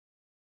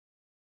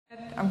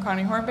I'm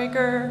Connie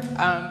Hornbaker.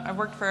 I've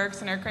worked for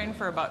Erickson Aircrane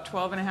for about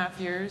 12 and a half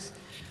years.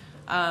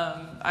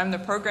 I'm the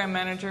program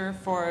manager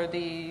for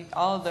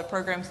all of the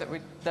programs that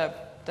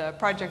the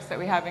projects that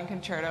we have in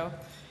Concerto.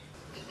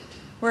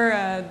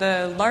 We're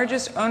the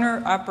largest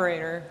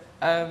owner-operator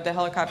of the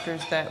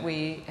helicopters that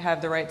we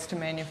have the rights to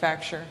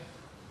manufacture.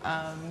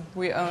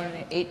 We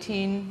own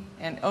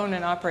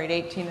and operate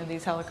 18 of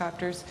these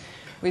helicopters.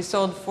 We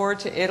sold 4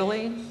 to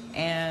Italy,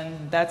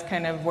 and that's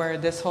kind of where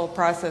this whole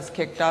process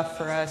kicked off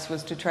for us,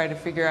 was to try to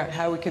figure out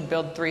how we could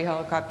build 3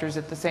 helicopters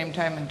at the same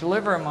time and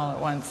deliver them all at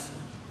once.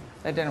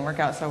 That didn't work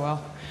out so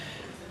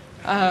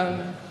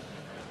well.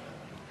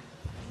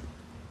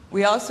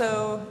 We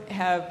also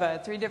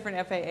have 3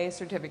 different FAA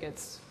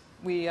certificates.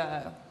 We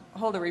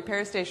hold a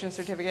repair station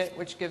certificate,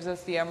 which gives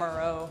us the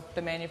MRO,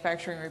 the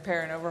manufacturing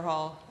repair and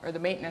overhaul, or the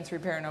maintenance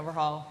repair and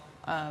overhaul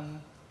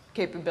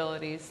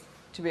capabilities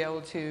to be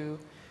able to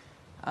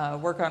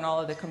work on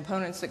all of the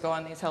components that go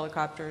on these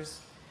helicopters.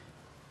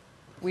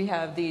 We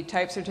have the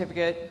type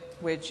certificate,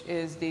 which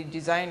is the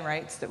design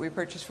rights that we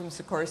purchased from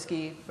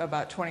Sikorsky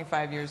about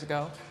 25 years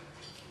ago.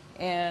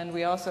 And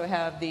we also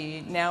have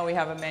now we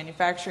have a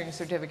manufacturing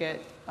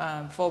certificate,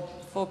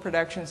 full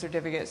production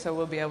certificate, so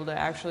we'll be able to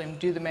actually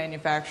do the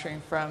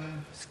manufacturing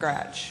from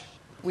scratch.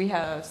 We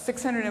have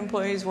 600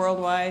 employees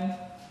worldwide,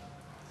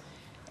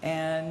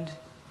 and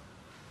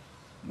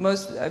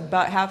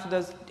about half of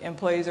those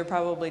employees are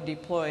probably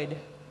deployed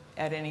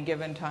at any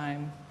given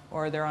time,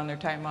 or they're on their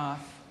time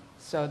off.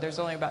 So there's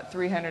only about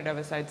 300 of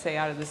us, I'd say,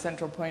 out of the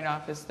Central Point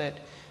office that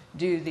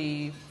do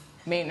the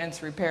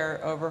maintenance,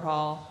 repair,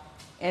 overhaul,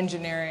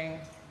 engineering,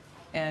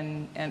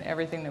 and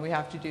everything that we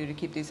have to do to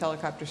keep these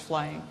helicopters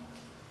flying.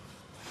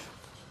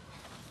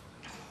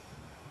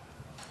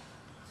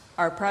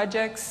 Our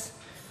projects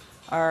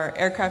are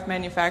aircraft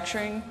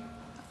manufacturing,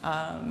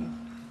 and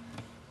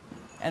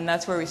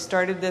that's where we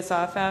started this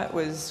off at,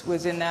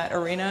 was in that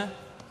arena.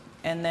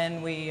 And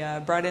then we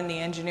brought in the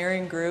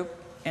engineering group,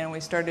 and we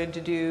started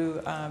to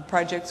do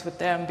projects with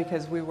them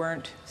because we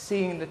weren't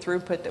seeing the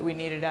throughput that we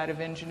needed out of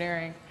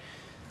engineering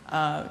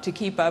to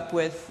keep up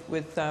with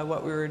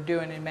what we were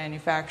doing in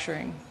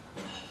manufacturing.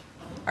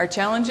 Our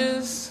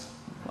challenges,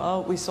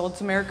 well, we sold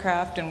some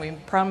aircraft and we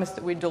promised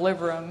that we'd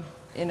deliver them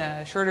in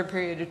a shorter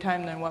period of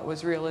time than what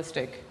was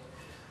realistic.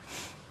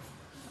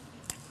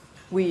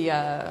 We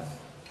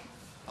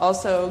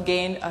also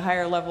gained a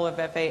higher level of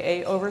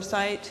FAA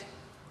oversight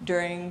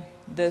during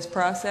this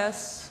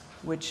process,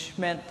 which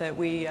meant that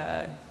we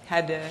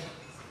had to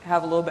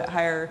have a little bit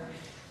higher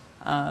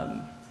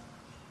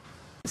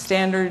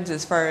standards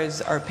as far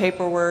as our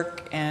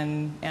paperwork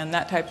and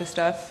that type of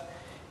stuff.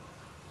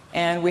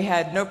 And we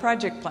had no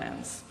project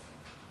plans.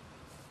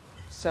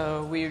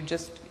 So we were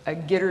just a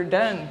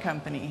get-her-done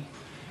company.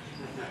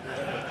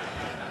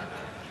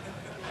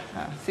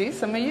 See,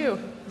 some of you,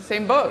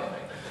 same boat.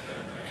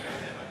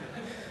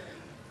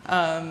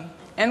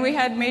 And we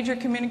had major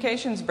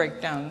communications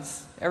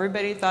breakdowns.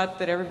 Everybody thought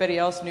that everybody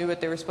else knew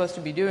what they were supposed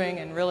to be doing,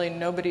 and really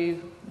nobody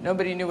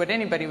knew what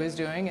anybody was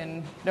doing,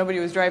 and nobody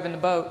was driving the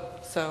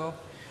boat. So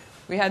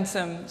we had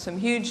some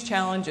huge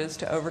challenges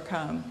to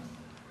overcome.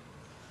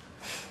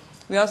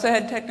 We also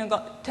had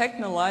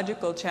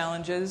technological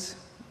challenges.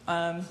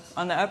 On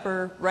the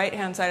upper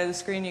right-hand side of the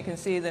screen, you can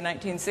see the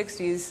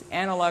 1960s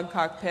analog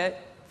cockpit,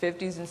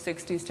 50s and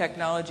 60s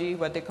technology,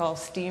 what they call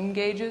steam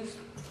gauges.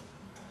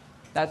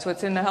 That's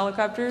what's in the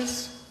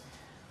helicopters.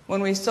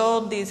 When we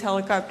sold these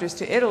helicopters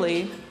to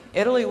Italy,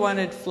 Italy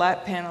wanted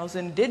flat panels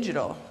in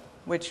digital,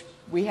 which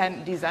we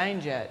hadn't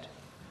designed yet,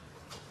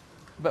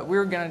 but we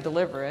were going to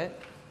deliver it.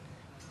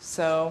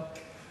 So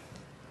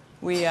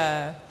we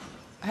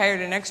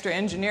hired an extra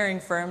engineering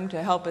firm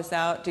to help us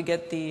out to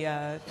get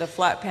the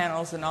flat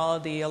panels and all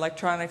of the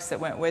electronics that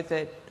went with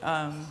it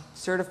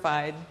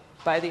certified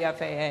by the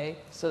FAA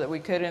so that we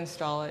could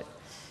install it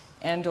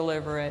and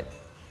deliver it.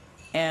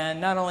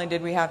 And not only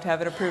did we have to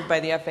have it approved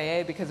by the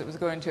FAA because it was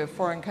going to a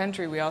foreign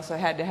country, we also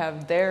had to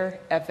have their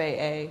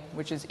FAA,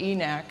 which is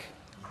ENAC,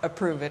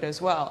 approve it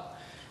as well.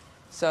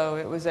 So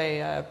it was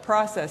a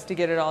process to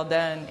get it all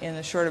done in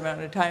the short amount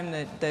of time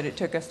that it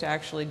took us to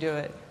actually do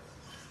it.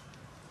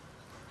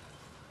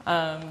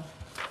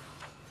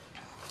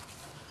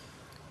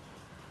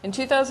 In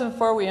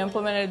 2004, we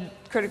implemented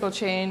critical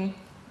chain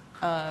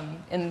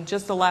in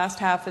just the last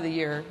half of the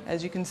year.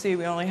 As you can see,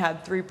 we only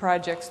had 3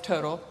 projects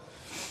total.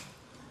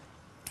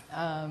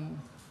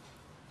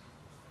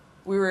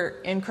 We were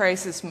in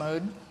crisis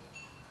mode,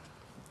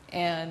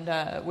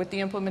 and with the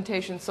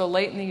implementation so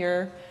late in the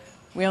year,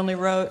 we only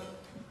wrote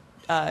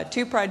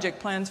 2 project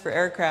plans for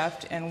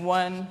aircraft and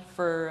 1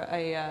 for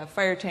a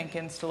fire tank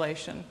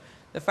installation.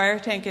 The fire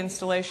tank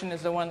installation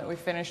is the one that we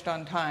finished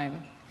on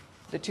time.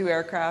 The 2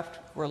 aircraft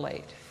were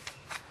late.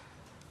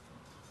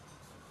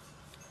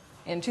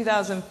 In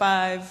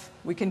 2005,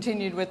 we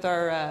continued with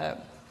our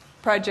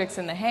projects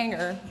in the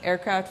hangar,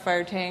 aircraft,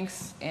 fire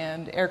tanks,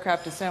 and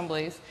aircraft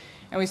assemblies.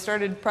 And we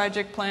started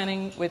project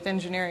planning with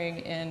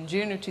engineering in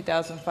June of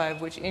 2005,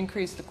 which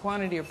increased the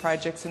quantity of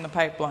projects in the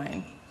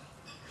pipeline.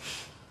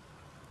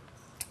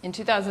 In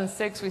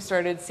 2006, we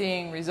started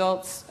seeing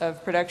results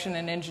of production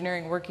and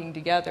engineering working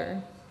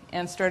together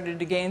and started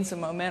to gain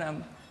some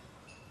momentum.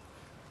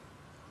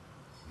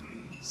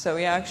 So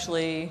we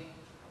actually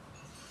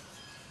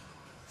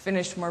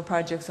finished more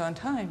projects on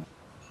time.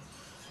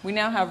 We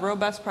now have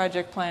robust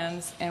project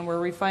plans, and we're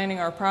refining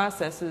our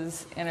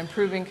processes and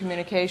improving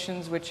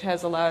communications, which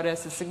has allowed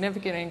us a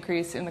significant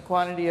increase in the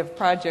quantity of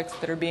projects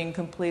that are being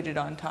completed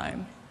on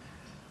time.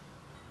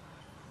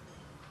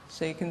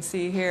 So you can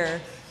see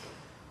here,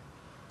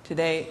 to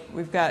date,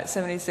 we've got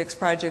 76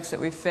 projects that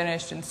we've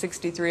finished, and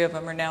 63 of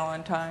them are now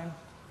on time.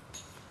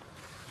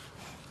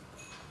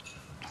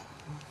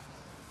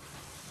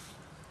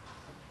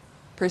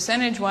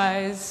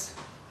 Percentage-wise,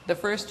 the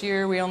first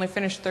year we only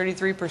finished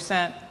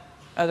 33%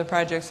 of the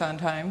projects on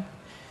time.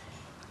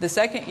 The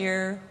second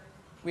year,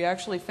 we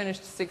actually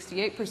finished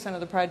 68% of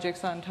the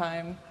projects on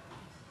time,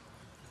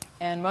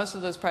 and most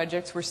of those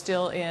projects were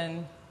still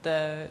in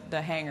the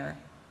hangar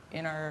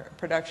in our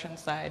production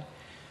side.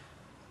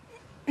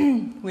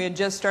 We had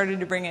just started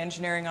to bring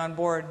engineering on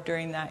board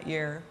during that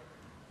year.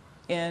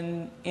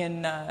 In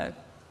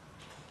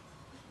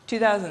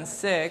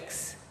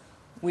 2006,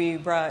 we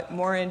brought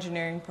more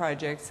engineering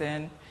projects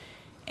in,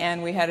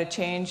 and we had a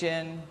change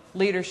in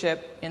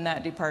leadership in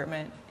that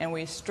department, and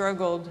we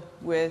struggled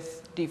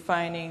with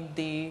defining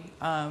the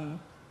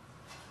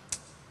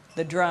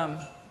drum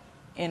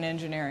in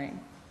engineering.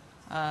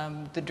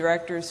 The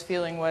director's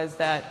feeling was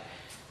that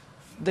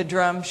the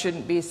drum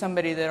shouldn't be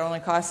somebody that only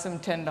costs them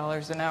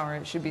 $10 an hour.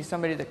 It should be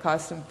somebody that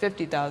costs them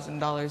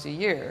 $50,000 a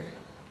year.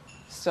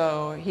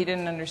 So he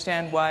didn't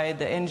understand why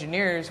the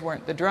engineers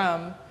weren't the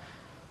drum,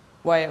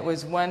 why it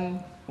was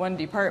one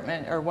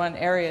department or one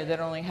area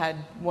that only had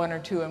 1 or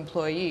 2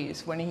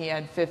 employees when he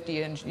had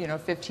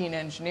 15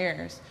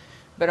 engineers.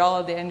 But all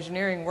of the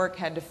engineering work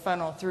had to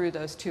funnel through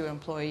those 2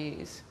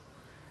 employees.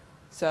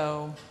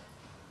 So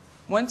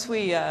once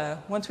we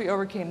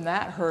overcame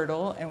that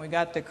hurdle and we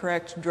got the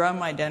correct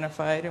drum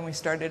identified and we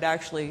started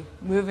actually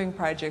moving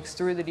projects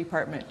through the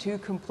department to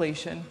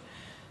completion,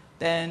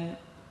 then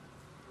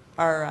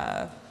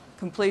our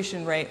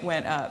completion rate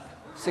went up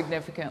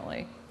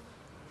significantly.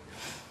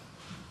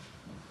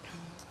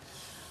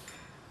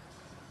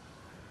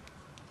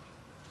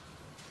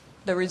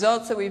 The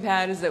results that we've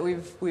had is that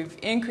we've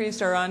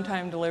increased our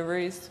on-time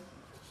deliveries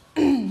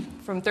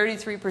from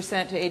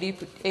 33% to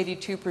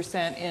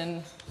 82%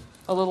 in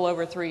a little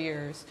over 3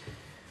 years.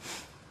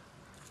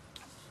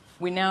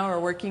 We now are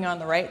working on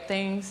the right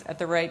things at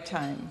the right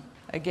time.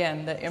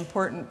 Again, the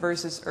important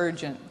versus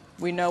urgent.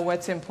 We know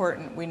what's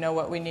important, we know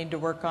what we need to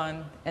work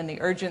on, and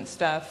the urgent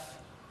stuff,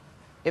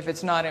 if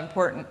it's not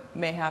important,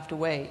 may have to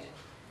wait.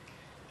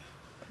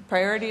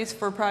 Priorities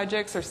for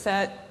projects are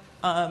set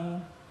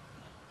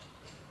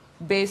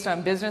based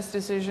on business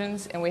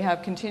decisions, and we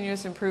have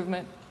continuous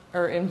improvement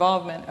or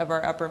involvement of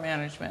our upper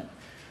management.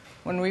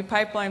 When we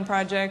pipeline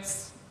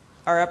projects,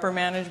 our upper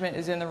management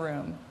is in the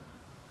room.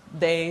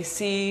 They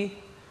see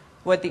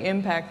what the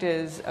impact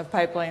is of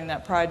pipelining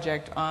that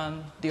project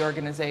on the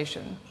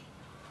organization.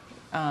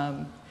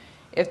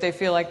 If they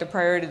feel like the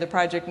priority of the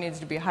project needs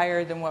to be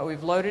higher than what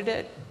we've loaded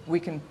it, we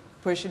can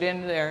push it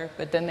into there,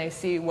 but then they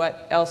see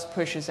what else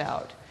pushes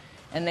out.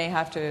 And they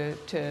have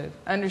to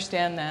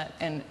understand that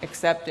and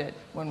accept it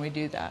when we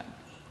do that.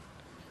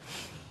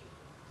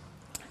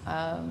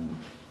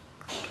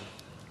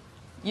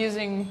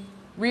 Using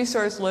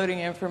resource loading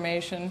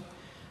information,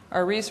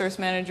 our resource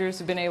managers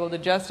have been able to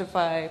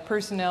justify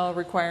personnel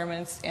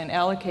requirements and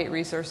allocate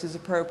resources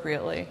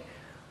appropriately.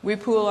 We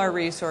pool our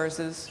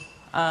resources,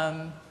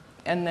 and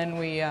then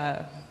we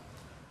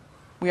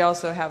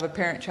also have a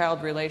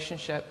parent-child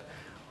relationship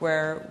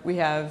where we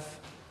have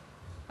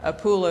a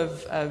pool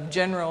of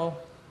general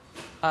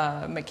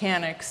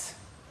mechanics.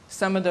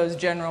 Some of those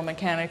general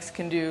mechanics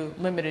can do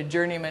limited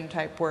journeyman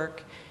type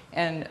work,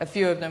 and a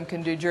few of them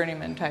can do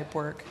journeyman type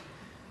work.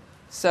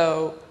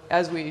 So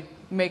as we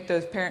make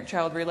those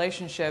parent-child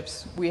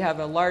relationships, we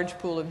have a large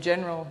pool of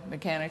general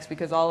mechanics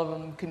because all of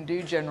them can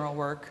do general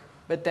work,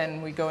 but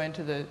then we go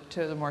into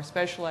the more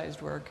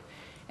specialized work.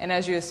 And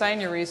as you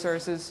assign your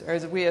resources, or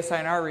as we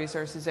assign our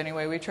resources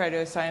anyway, we try to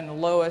assign the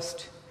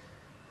lowest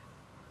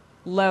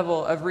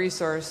level of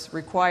resource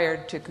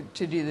required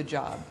to do the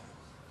job.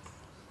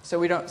 So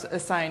we don't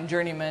assign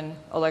journeyman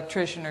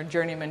electrician or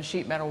journeyman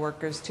sheet metal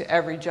workers to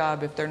every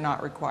job if they're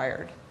not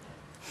required.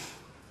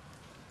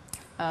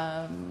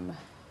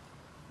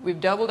 We've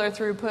doubled our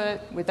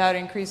throughput without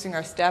increasing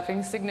our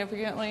staffing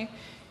significantly.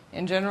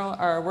 In general,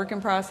 our work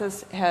in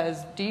process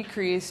has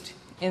decreased.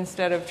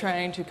 Instead of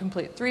trying to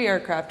complete 3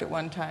 aircraft at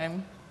one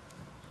time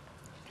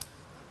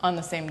on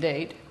the same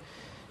date,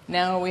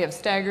 now we have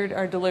staggered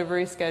our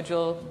delivery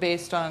schedule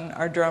based on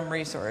our drum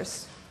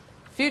resource.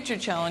 Future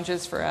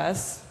challenges for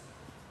us,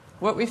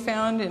 what we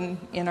found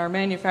in our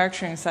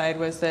manufacturing side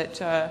was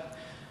that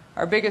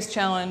our biggest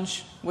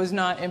challenge was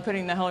not in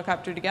putting the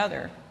helicopter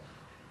together.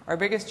 Our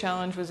biggest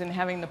challenge was in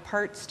having the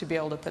parts to be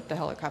able to put the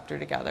helicopter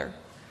together.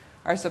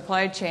 Our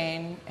supply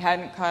chain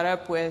hadn't caught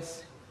up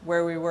with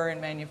where we were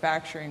in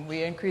manufacturing.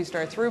 We increased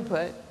our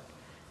throughput,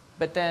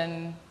 but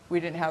then we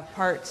didn't have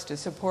parts to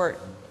support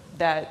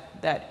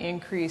that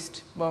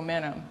increased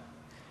momentum.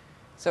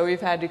 So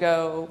we've had to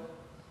go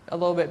a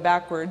little bit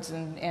backwards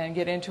and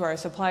get into our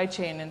supply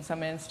chain in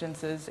some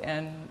instances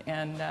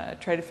and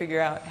try to figure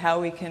out how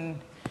we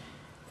can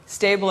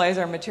stabilize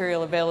our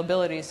material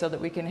availability so that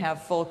we can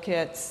have full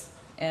kits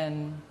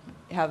and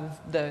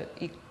have the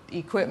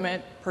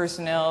equipment,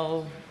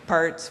 personnel,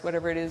 parts,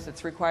 whatever it is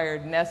that's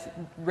required,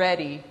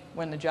 ready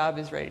when the job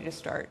is ready to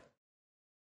start.